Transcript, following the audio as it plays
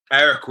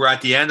Eric, we're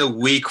at the end of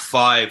week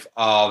 5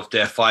 of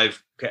the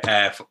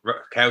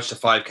Couch to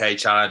 5K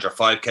challenge, or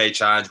 5K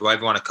challenge,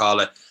 whatever you want to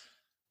call it.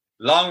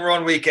 Long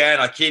run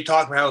weekend. I keep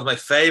talking about it was my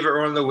favorite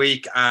run of the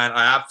week, and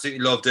I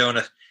absolutely love doing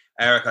it.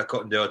 Eric, I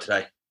couldn't do it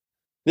today.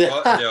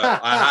 Couldn't do it.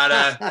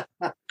 I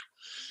had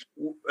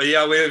we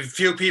had a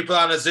few people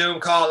on a Zoom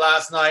call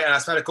last night, and I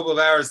spent a couple of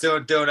hours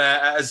doing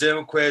a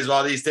Zoom quiz with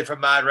all these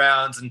different mad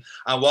rounds. And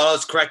while I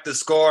was correcting the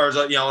scores,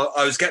 I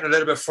was getting a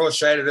little bit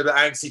frustrated, a little bit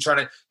angsty,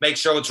 trying to make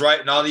sure it's right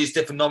and all these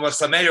different numbers.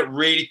 So I made it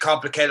really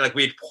complicated. Like,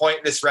 we had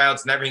pointless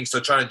rounds and everything, so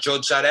trying to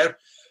judge that out.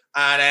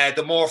 And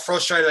the more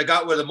frustrated I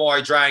got with it, the more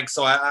I drank.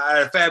 So I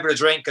had a fair bit of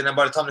drink, and then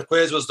by the time the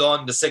quiz was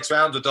done, the 6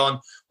 rounds were done,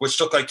 which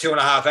took like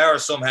 2.5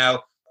 hours somehow.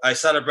 I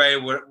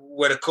celebrated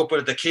with a couple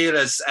of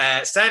tequilas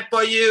sent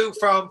by you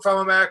from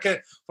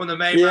America, from the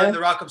main man, the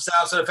Rock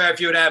himself. So a fair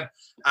few of them.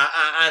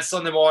 And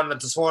Sunday morning,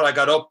 this morning, I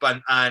got up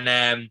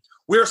and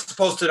we were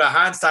supposed to do a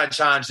handstand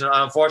challenge, and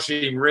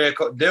unfortunately Maria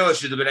couldn't do it.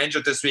 She's been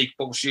injured this week,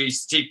 but she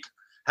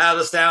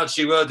held us down.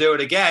 She will do it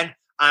again. And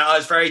I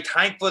was very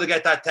thankful to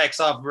get that text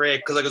off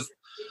Maria, because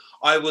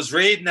I was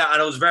reading it and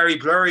it was very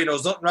blurry, and there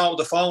was nothing wrong with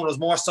the phone. It was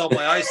more so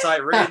my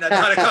eyesight reading it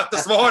 9 o'clock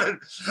this morning.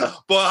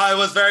 But I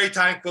was very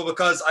thankful,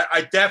 because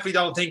I definitely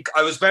don't think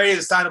I was ready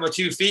to stand on my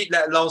 2 feet,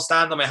 let alone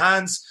stand on my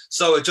hands.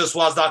 So it just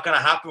was not going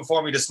to happen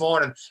for me this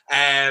morning.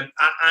 And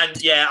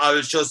I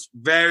was just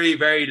very,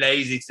 very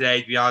lazy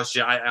today, to be honest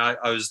with you. I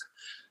was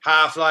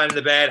half lying in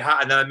the bed,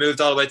 and then I moved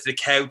all the way to the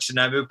couch, and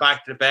I moved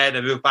back to the bed,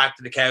 and I moved back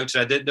to the couch,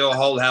 and I didn't do a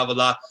whole hell of a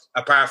lot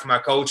apart from my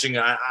coaching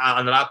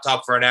on the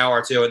laptop for an hour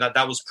or two, and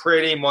that was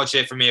pretty much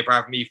it for me,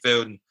 apart from eat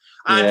food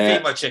and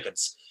feed my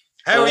chickens.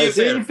 How are you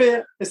feeling?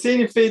 I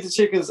seen you feed the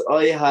chickens.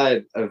 I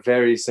had a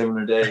very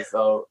similar day,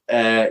 so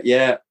I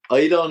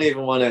don't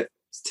even want to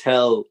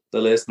tell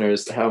the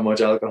listeners how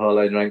much alcohol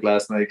I drank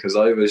last night, because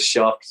I was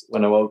shocked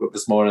when I woke up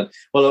this morning.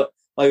 Well,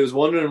 I was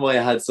wondering why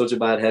I had such a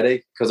bad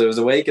headache, because I was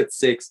awake at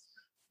 6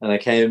 and I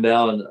came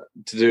down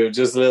to do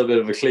just a little bit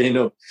of a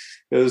cleanup.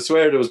 I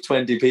swear there was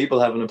 20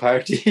 people having a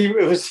party.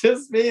 It was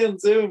just me and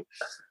Zoom.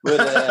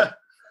 But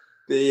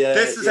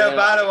this is how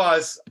bad it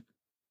was.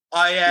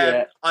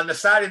 On the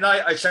Saturday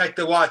night, I checked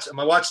the watch, and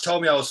my watch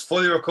told me I was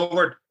fully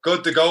recovered,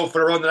 good to go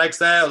for the run the next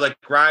day. I was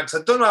like, grand. So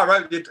I've done all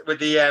right with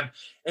the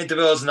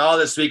intervals and all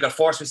this week. I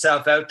forced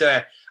myself out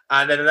there.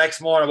 And then the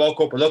next morning, I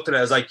woke up and looked at it.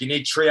 I was like, you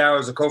need 3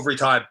 hours recovery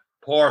time.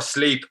 Poor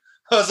sleep.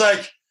 I was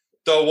like,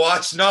 the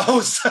watch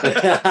knows.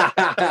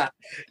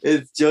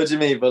 It's judging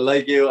me, but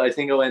like you, I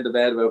think I went to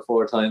bed about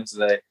 4 times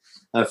today.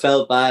 I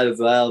felt bad as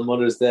well.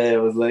 Mother's Day, I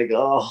was like,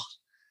 I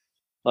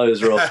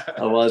was rough.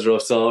 I was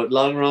rough. So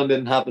long run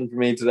didn't happen for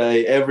me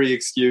today. Every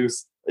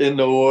excuse in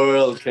the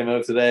world came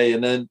out today,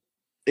 and then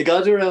it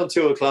got to around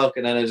 2 o'clock,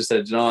 and then I just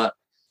said, you know what?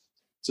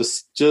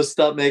 Just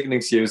stop making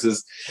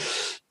excuses.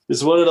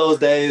 It's one of those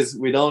days.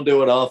 We don't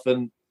do it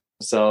often,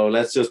 so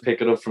let's just pick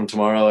it up from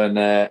tomorrow.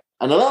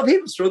 And a lot of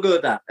people struggle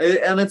with that,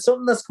 and it's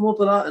something that's come up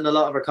a lot in a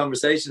lot of our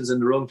conversations in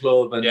the run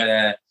club, and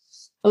a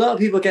lot of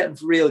people getting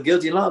real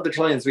guilty. A lot of the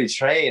clients we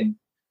train.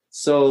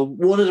 So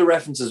one of the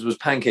references was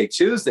Pancake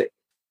Tuesday,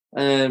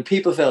 and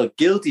people felt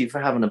guilty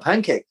for having a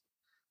pancake.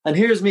 And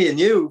here's me and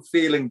you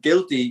feeling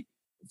guilty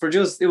for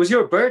it was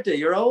your birthday.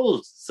 You're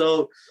old,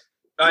 so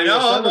I know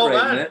I'm old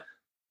man. It.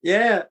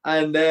 Yeah,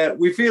 and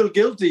we feel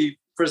guilty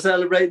for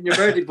celebrating your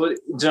birthday, but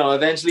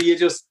eventually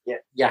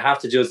you have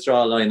to just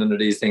draw a line under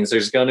these things.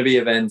 There's going to be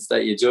events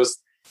that you're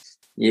just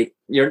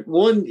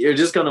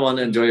going to want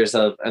to enjoy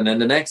yourself, and then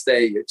the next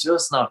day you're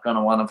just not going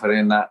to want to put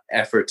in that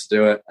effort to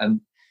do it.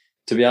 And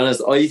to be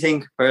honest, I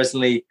think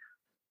personally,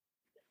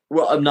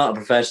 well, I'm not a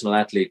professional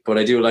athlete, but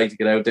I do like to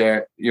get out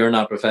there. You're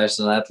not a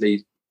professional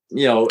athlete,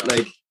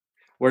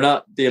 we're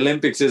not, the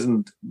Olympics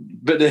isn't,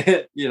 but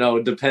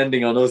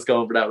depending on us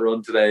going for that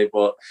run today,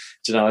 but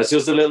it's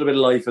just a little bit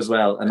of life as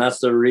well, and that's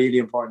the really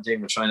important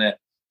thing we're trying to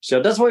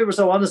show. That's why we're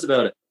so honest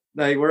about it.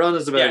 Like, we're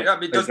honest about it.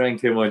 I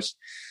drank too much,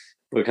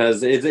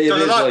 because there's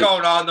a lot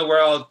going on in the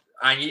world,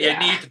 and you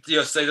need to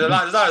there's a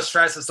lot of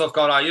stress and stuff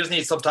going on. You just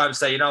need sometimes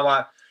to say, you know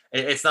what,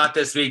 it's not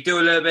this week. Do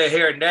a little bit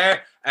here and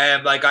there.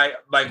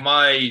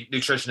 My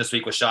nutrition this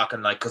week was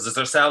shocking, because it's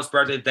herself's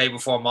birthday the day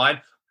before mine.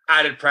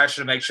 Added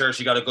pressure to make sure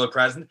she got a good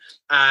present,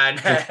 and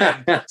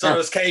so there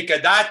was cake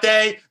on that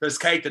day, there was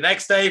cake the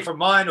next day for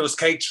mine, there was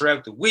cake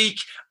throughout the week,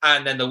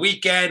 and then the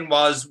weekend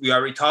we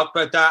already talked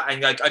about that,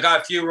 and I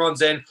got a few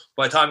runs in.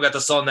 By the time I got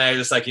to Sunday, I was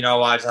just like,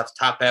 I just have to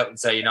tap out and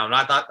say,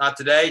 not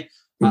today.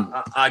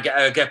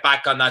 I'll get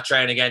back on that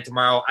train again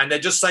tomorrow. And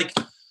then just like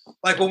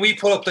when we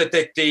put up the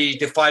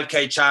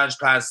 5K challenge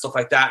plan, stuff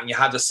like that, and you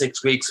have the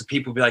 6 weeks, and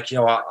people be like,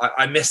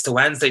 I missed the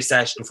Wednesday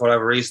session for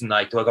whatever reason.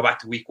 Like, do I go back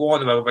to week 1?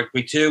 Do I go back to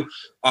week 2?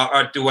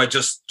 Or do I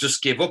just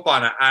give up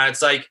on it? And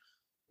it's like,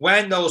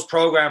 when those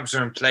programs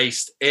are in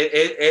place,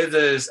 it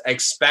is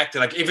expected.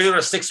 Like, if you're doing a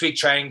 6-week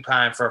training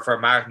plan for a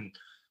marathon,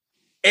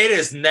 it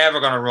is never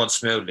going to run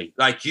smoothly.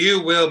 Like,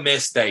 you will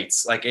miss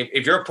dates. Like,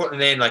 if you're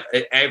putting in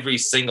every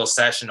single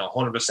session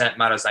 100%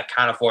 matters, I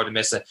can't afford to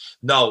miss it.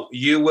 No,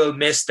 you will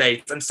miss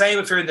dates. And same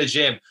if you're in the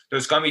gym.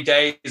 There's going to be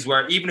days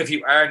where even if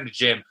you are in the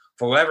gym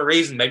for whatever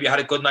reason, maybe you had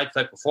a good night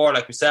like before,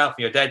 like yourself,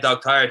 and you're dead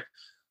dog tired,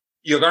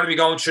 you're going to be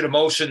going through the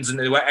motions and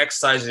the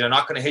exercises. You're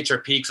not going to hit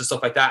your peaks and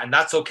stuff like that. And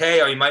that's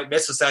okay. Or you might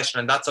miss a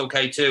session, and that's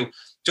okay too.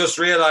 Just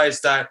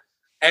realize that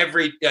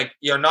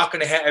you're not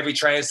going to hit every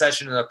training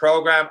session in the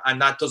program,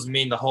 and that doesn't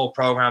mean the whole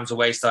program's a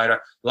waste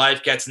either.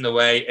 Life gets in the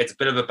way. It's a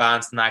bit of a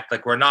balancing act.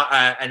 Like, we're not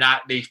an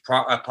athlete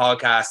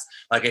podcast.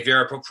 Like, if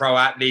you're a pro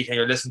athlete and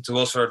you're listening to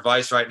us for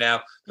advice right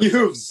now,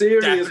 you've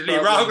serious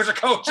definitely wrong with your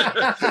coach.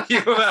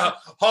 You have a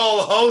whole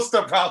host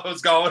of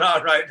problems going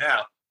on right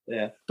now.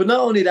 Yeah, but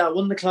not only that,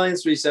 one of the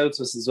clients reached out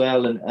to us as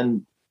well,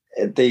 and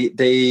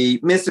they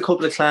missed a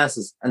couple of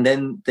classes, and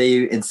then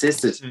they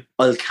insisted,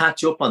 I'll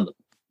catch up on them.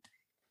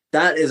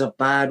 That is a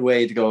bad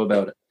way to go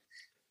about it,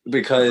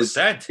 because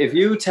 100%. If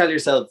you tell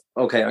yourself,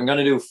 okay, I'm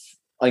going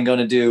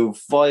to do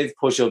 5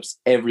 push-ups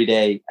every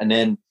day, and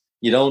then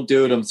you don't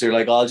do them, so you're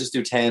like, I'll just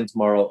do 10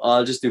 tomorrow,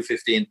 I'll just do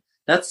 15.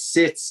 That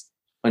sits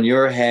on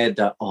your head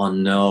that, oh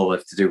no, I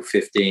have to do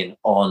 15.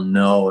 Oh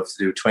no, I have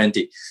to do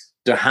 20.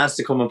 There has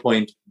to come a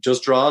point,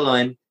 just draw a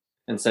line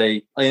and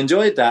say, I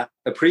enjoyed that,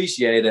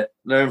 appreciate it,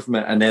 learn from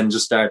it, and then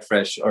just start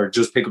fresh, or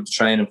just pick up the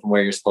training from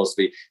where you're supposed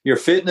to be. Your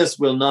fitness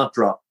will not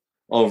drop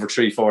over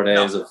 3-4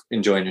 days of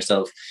enjoying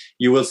yourself.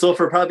 You will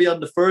suffer probably on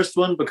the first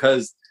one,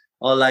 because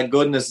all that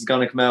goodness is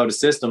going to come out of the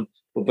system.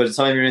 But by the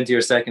time you're into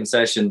your second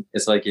session,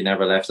 it's like you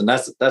never left. And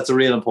that's a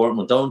real important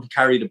one. Don't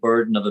carry the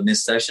burden of a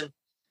missed session.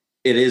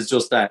 It is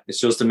just that. It's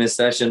just a missed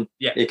session.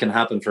 Yeah. It can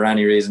happen for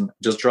any reason.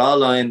 Just draw a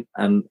line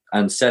and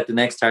set the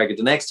next target.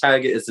 The next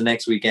target is the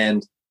next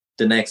weekend,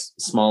 the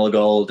next small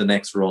goal, the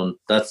next run.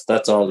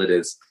 That's all it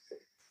is.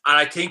 And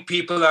I think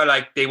people are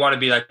like, they want to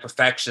be like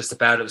perfectionists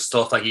about it and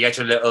stuff. Like, you get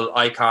your little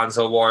icons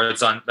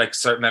awards on like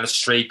certain amount of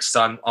streaks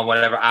on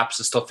whatever apps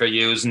and stuff you're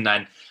using,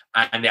 and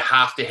you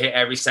have to hit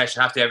every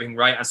session, have to do everything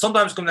right. And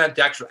sometimes coming down to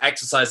the actual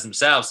exercise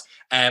themselves.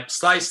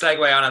 Slight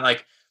segue on it.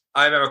 Like,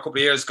 I remember a couple of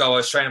years ago, I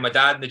was training my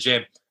dad in the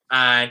gym,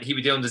 and he'd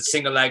be doing the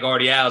single leg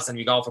RDLs, and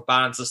he'd be going for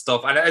balance and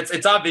stuff. And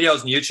it's on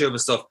videos on YouTube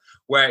and stuff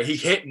where he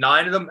hit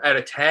 9 of them out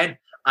of 10.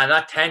 And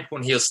that 10th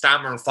one, he'll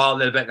stammer and fall a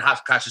little bit and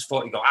have to catch his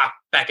foot. He'd go,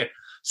 Beckett.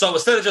 So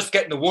instead of just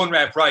getting the 1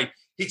 rep right,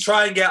 he'd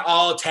try and get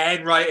all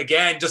 10 right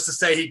again, just to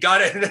say he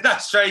got it in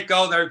that straight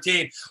goal in the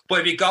routine. But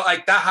if you got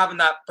like that, having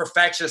that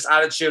perfectionist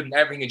attitude and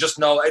everything, you just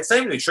know, it's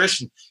same with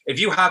nutrition. If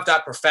you have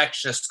that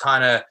perfectionist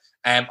kind of,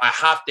 I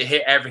have to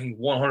hit everything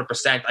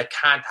 100%, I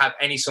can't have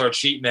any sort of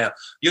cheat meal,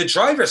 you'll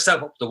drive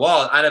yourself up the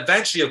wall, and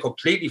eventually you'll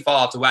completely fall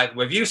off the wagon.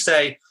 But if you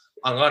say,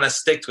 I'm going to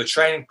stick to a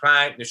training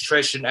plan,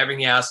 nutrition,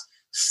 everything else,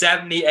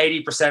 70,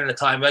 80% of the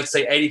time, let's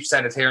say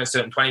 80% adherence to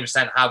it, and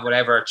 20% have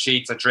whatever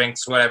cheats or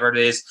drinks, whatever it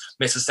is,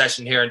 miss a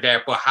session here and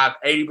there, but have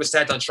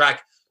 80% on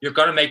track, you're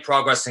going to make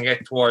progress and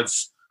get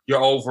towards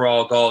your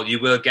overall goal.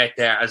 You will get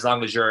there as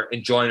long as you're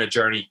enjoying the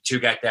journey to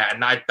get there.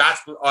 And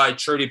that's what I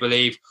truly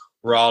believe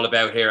we're all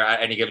about here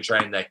at any given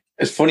training day.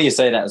 It's funny you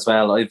say that as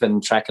well. I've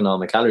been tracking all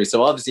my calories.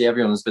 So obviously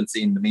everyone's been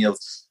seeing the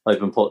meals I've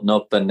been putting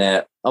up, and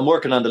I'm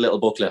working on the little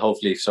booklet,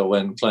 hopefully. So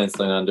when clients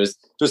sign on, there's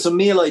some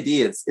meal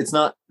ideas. It's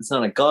not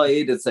a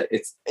guide.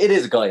 It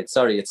is a guide.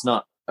 Sorry. It's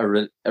not a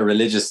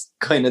religious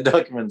kind of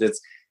document.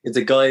 It's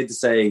a guide to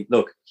say,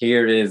 look,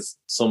 here is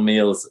some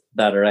meals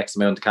that are X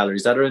amount of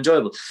calories that are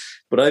enjoyable.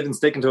 But I've been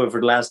sticking to it for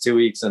the last 2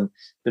 weeks and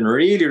been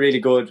really, really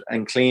good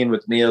and clean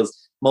with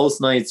meals.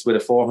 Most nights with a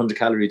 400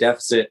 calorie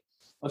deficit.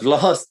 I've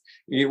lost.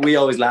 We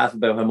always laugh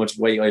about how much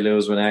weight I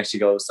lose when I actually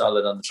go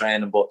solid on the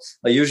training, but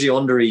I usually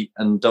undereat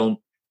and don't,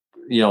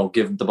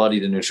 give the body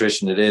the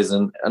nutrition it is.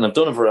 And I've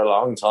done it for a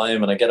long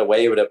time and I get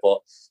away with it. But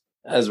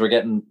as we're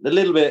getting a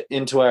little bit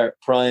into our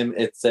prime,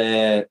 it's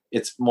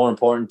more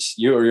important.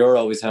 You're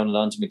always hounding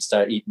on to me to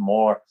start eating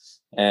more.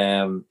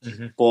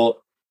 But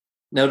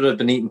now that I've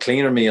been eating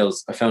cleaner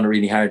meals, I found it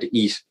really hard to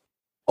eat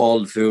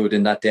all the food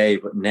in that day.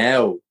 But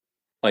now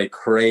I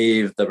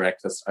crave the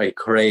breakfast. I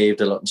crave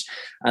the lunch.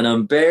 And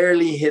I'm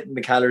barely hitting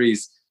the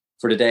calories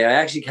for the day. I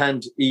actually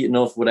can't eat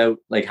enough without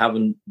like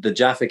having the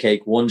Jaffa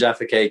cake, one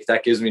Jaffa cake.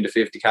 That gives me the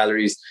 50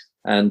 calories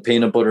and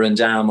peanut butter and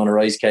jam on a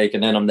rice cake.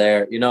 And then I'm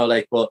there,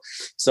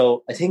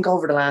 so I think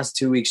over the last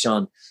 2 weeks,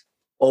 Sean,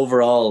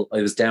 overall,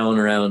 I was down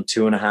around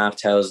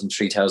 2,500,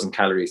 3,000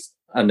 calories.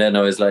 And then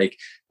I was like,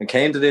 I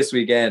came to this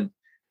weekend,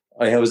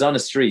 I was on a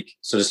streak.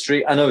 So the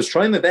streak, and I was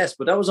trying my best,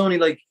 but that was only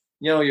like,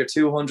 you're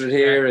 200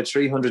 here, a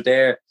 300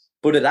 there.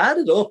 But it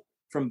added up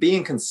from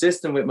being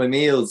consistent with my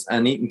meals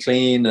and eating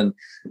clean and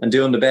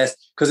doing the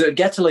best. Because it would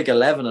get to like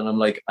 11 and I'm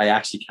like, I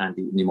actually can't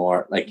eat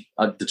anymore. Like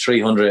the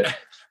 300,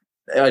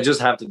 I just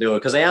have to do it.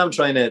 Because I am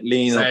trying to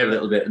lean up a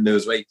little bit and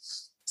lose weight.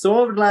 So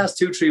over the last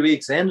 2-3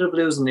 weeks, I ended up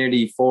losing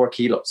nearly 4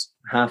 kilos,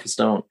 half a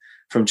stone,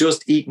 from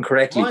just eating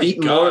correctly,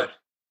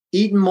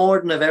 eating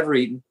more than I've ever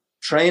eaten,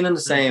 training the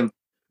same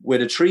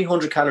with a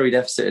 300 calorie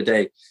deficit a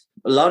day.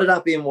 A lot of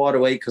that being water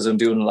weight because I'm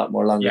doing a lot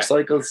more longer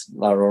cycles, a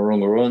lot of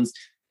longer runs.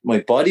 My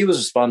body was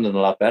responding a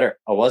lot better.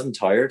 I wasn't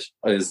tired.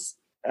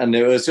 And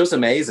it was just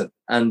amazing.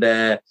 And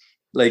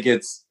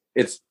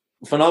it's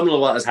phenomenal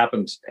what has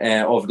happened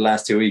over the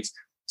last 2 weeks.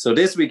 So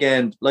this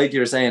weekend, like you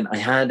were saying, I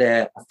had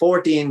a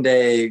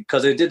 14-day,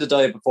 because I did the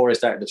diet before I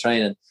started the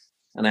training.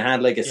 and I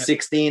had like a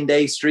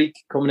 16-day streak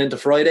coming into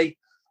Friday.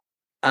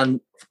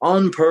 And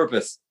on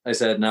purpose, I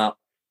said, no,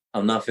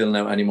 I'm not feeling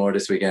out anymore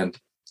this weekend.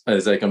 I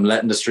was like, I'm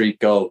letting the streak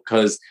go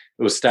because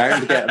it was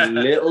starting to get a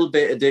little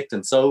bit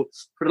addicting. So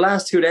for the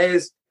last 2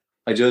 days,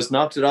 I just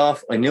knocked it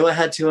off. I knew I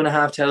had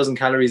 2,500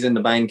 calories in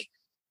the bank.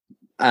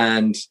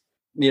 And,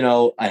 you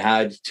know, I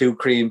had 2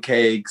 cream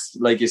cakes.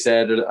 Like you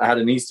said, I had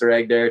an Easter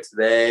egg there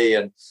today.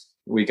 And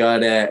we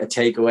got a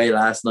takeaway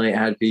last night. I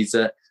had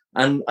pizza.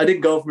 And I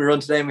didn't go for my run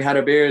today, and we had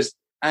our beers.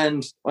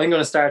 And I'm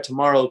going to start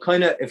tomorrow.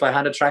 Kind of, if I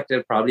had tracked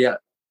it, probably a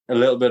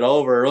little bit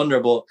over or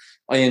under, but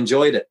I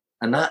enjoyed it.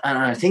 And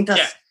I think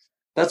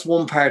that's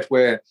one part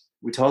where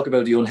we talk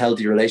about the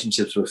unhealthy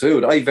relationships with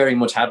food. I very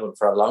much had one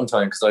for a long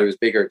time because I was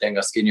bigger, then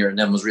got skinnier, and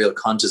then was real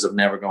conscious of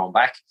never going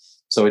back.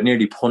 So it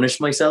nearly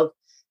punished myself.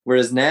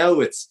 Whereas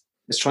now it's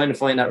trying to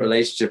find that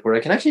relationship where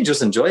I can actually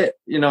just enjoy it.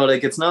 You know,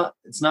 like it's not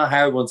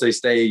hard once I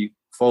stay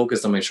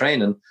focused on my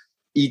training,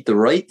 eat the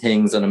right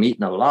things, and I'm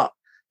eating a lot.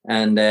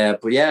 And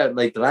but yeah,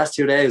 like the last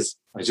 2 days,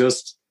 I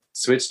just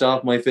switched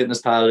off my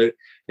MyFitnessPal.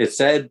 It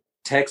said,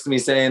 text me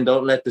saying,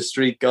 don't let the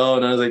streak go.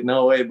 And I was like,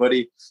 no way,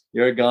 buddy,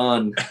 you're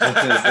gone.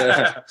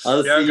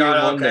 I'll see you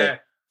Monday. Okay.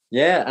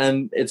 Yeah,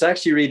 and it's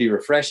actually really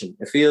refreshing.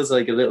 It feels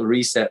like a little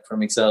reset for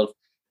myself.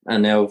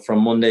 And now from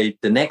Monday,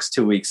 the next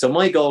 2 weeks. So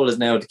my goal is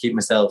now to keep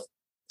myself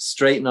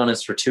straight and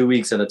honest for 2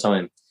 weeks at a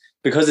time,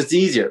 because it's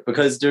easier,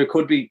 because there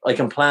could be, I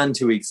can plan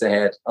 2 weeks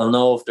ahead. I'll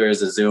know if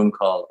there's a Zoom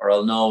call, or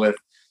I'll know if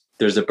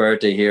there's a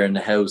birthday here in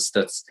the house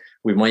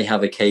we might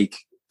have a cake,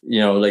 you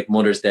know, like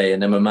Mother's Day,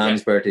 and then my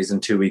mom's birthday is in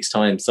 2 weeks'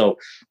 time. So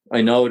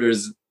I know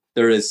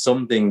there is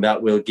something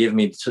that will give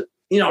me,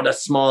 that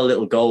small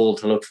little goal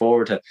to look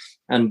forward to.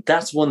 And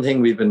that's one thing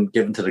we've been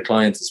giving to the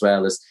clients as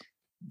well, is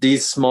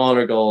these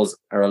smaller goals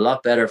are a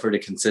lot better for the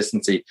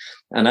consistency.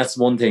 And that's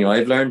one thing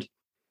I've learned.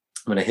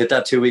 When I hit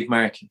that 2 week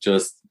mark,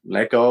 just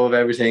let go of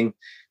everything,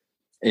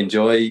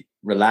 enjoy,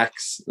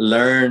 relax,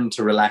 learn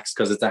to relax,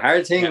 because it's a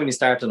hard thing when you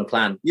start on a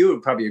plan. You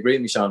would probably agree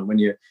with me, Sean, when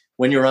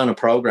you're on a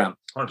program,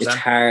 100%. It's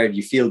hard.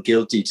 You feel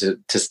guilty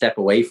to step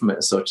away from it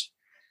as such.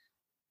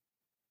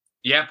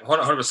 Yeah,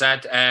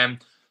 100%.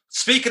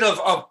 Speaking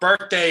of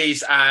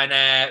birthdays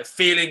and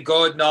feeling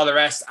good and all the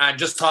rest, and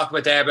just talking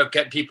about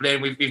getting people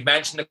in, we've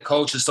mentioned the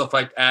coach and stuff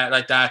like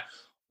that.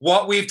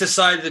 What we've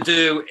decided to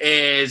do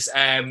is,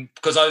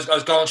 because I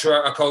was going through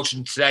our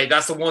coaching today,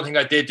 that's the one thing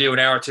I did do, an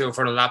hour or two in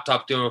front of the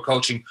laptop doing our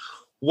coaching.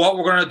 What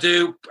we're going to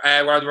do,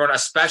 we're going to run a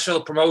special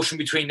promotion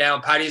between now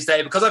and Paddy's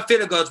Day, because I'm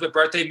feeling good. It's my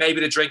birthday.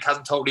 Maybe the drink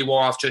hasn't totally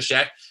worn off just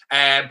yet.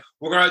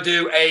 We're going to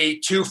do a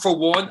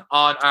 2-for-1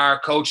 on our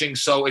coaching.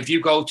 So if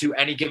you go to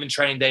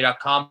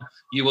anygiventrainingday.com,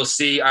 you will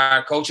see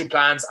our coaching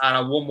plans, and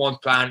our 1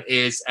 month plan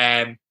is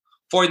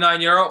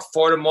 €49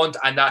 for the month,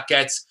 and that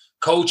gets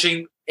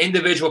coaching,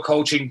 individual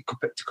coaching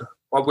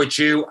with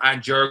you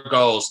and your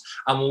goals.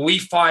 And what we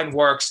find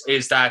works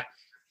is that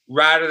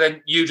rather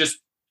than you just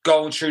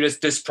going through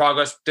this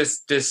progress,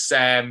 this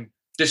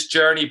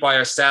journey by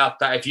yourself,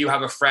 that if you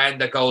have a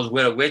friend that goes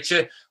with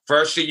you,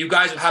 firstly, you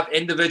guys will have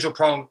individual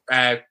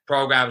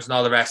programs and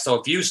all the rest. So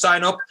if you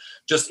sign up,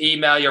 just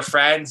email your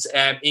friends'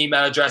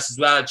 email address as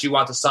well that you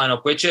want to sign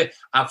up with you.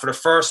 And for the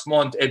first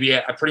month, it'll be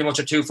a pretty much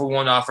a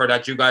 2-for-1 offer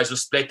that you guys will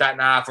split that in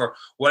half, or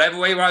whatever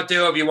way you want to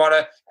do. If you want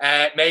to,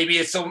 maybe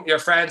it's your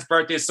friend's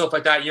birthday, stuff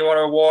like that, you want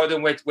to reward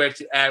them with 1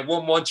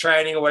 month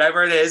training or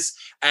whatever it is.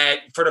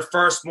 For the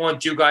first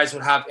month, you guys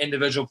will have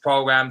individual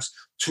programs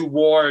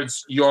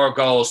towards your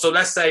goals. So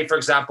let's say, for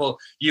example,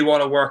 you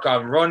want to work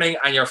on running,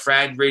 and your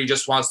friend really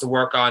just wants to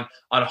work on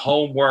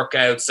home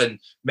workouts and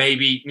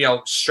maybe,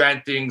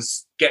 strength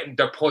things, getting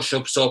their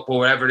push-ups up or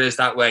whatever it is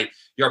that way.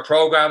 Your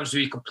programs will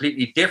be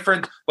completely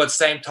different, but at the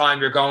same time,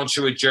 you're going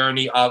through a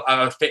journey of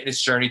a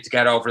fitness journey to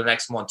get over the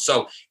next month.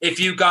 So if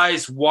you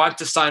guys want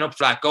to sign up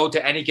for that, go to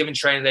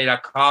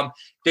anygiventrainingday.com.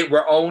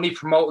 We're only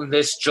promoting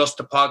this just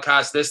to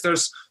podcast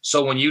listeners.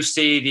 So when you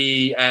see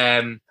the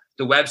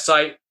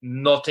website,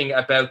 nothing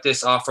about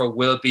this offer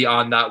will be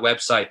on that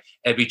website.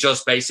 It'll be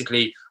just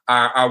basically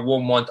our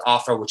 1 month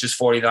offer, which is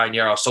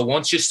 €49. So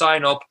once you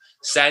sign up,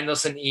 send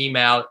us an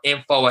email,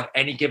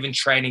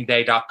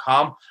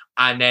 info@anygiventrainingday.com.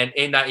 And then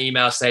in that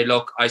email, say,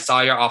 look, I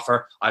saw your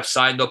offer. I've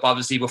signed up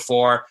obviously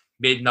before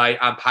midnight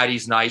on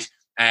Paddy's night.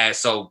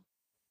 So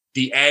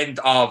the end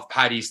of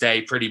Paddy's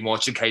Day, pretty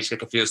much, in case you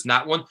get confused in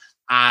that one.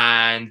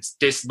 And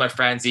this is my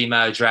friend's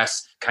email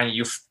address. Can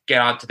you get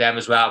onto them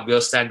as well?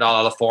 We'll send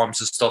all the forms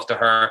and stuff to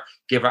her,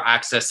 give her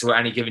access to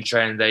Any Given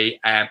Training Day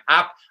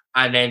app.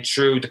 And then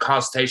through the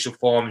consultation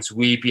forms,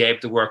 we'd be able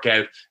to work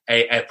out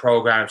a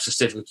program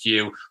specific to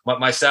you.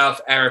 Myself,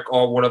 Eric,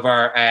 or one of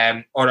our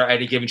other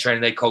Any Given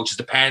Training Day coaches,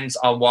 depends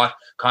on what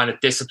kind of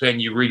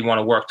discipline you really want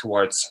to work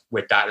towards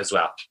with that as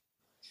well.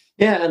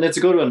 Yeah, and it's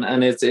a good one.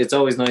 And it's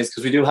always nice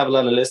because we do have a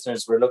lot of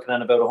listeners. We're looking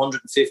at about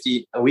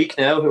 150 a week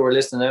now who are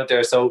listening out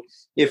there. So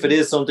if it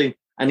is something,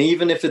 and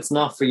even if it's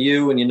not for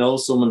you and you know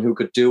someone who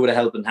could do with a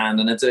helping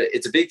hand, and it's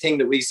a big thing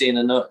that we've seen,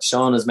 and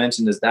Sean has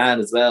mentioned his dad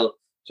as well.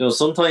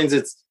 Sometimes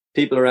it's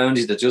people around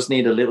you that just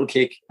need a little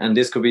kick, and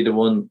this could be the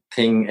one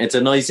thing. It's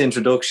a nice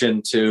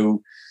introduction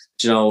to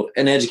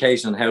an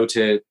education on how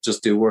to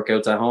just do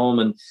workouts at home.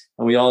 And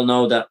we all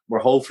know that we're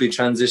hopefully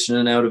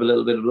transitioning out of a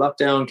little bit of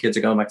lockdown. Kids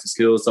are going back to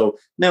school. So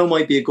now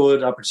might be a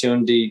good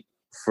opportunity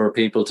for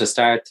people to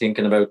start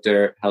thinking about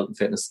their health and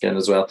fitness again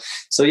as well.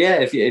 So yeah,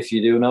 if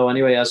you do know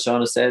anyway, as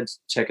Sean has said,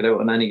 check it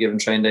out on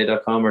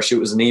anygiventrainday.com or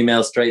shoot us an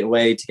email straight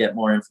away to get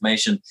more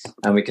information,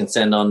 and we can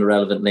send on the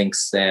relevant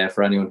links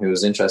for anyone who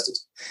is interested.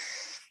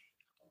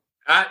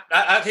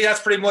 I think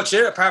that's pretty much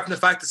it, apart from the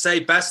fact to say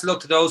best of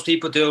luck to those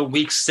people doing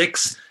week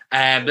 6.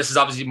 This is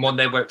obviously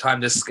Monday by the time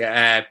this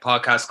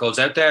podcast goes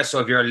out there. So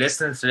if you're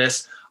listening to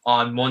this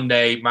on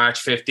Monday,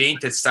 March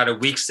 15th, it's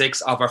started week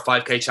 6 of our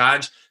 5K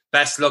challenge.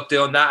 Best of luck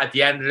doing that at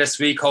the end of this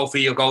week.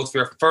 Hopefully you'll go for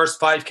your first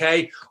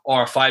 5K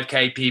or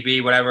 5K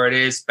PB, whatever it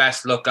is.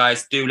 Best of luck,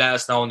 guys. Do let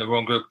us know in the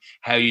run group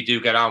how you do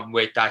get on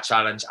with that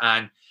challenge.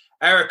 And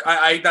Eric,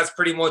 I think that's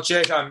pretty much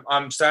it.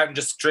 I'm starting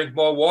just to drink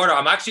more water.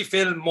 I'm actually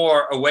feeling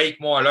more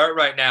awake, more alert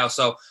right now.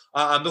 So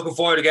I'm looking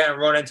forward to getting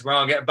running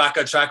tomorrow and getting back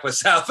on track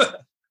myself.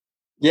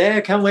 Yeah,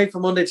 I can't wait for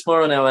Monday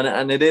tomorrow now.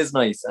 And it is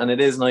nice. And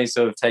it is nice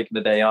to have taken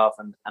the day off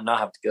and not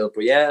have to go.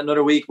 But yeah,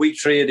 another week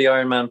 3 of the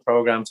Ironman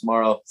program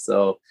tomorrow.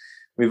 So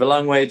we have a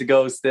long way to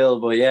go still.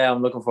 But yeah,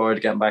 I'm looking forward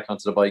to getting back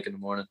onto the bike in the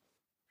morning.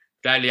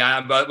 Deadly,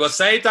 but we'll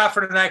save that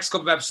for the next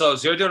couple of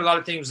episodes. You're doing a lot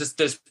of things,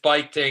 this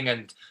bike thing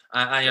and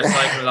you're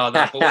cycling a lot of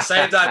that. But we'll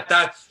save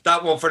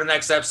that one for the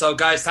next episode.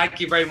 Guys, thank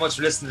you very much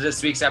for listening to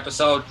this week's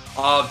episode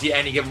of the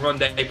Any Given Run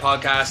Day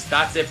podcast.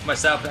 That's it for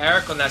myself and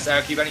Eric, unless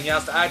Eric, you have anything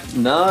else to add?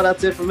 No,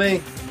 that's it for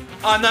me.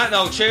 On that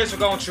note, cheers for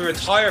going through an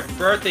entire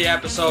birthday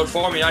episode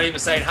for me, not even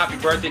saying happy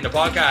birthday in the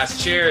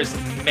podcast. Cheers,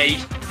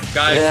 mate.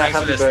 Guys, thanks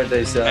for listening. Happy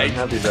birthday, Sean.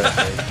 Happy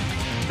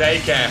birthday.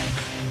 Take care.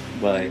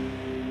 Bye.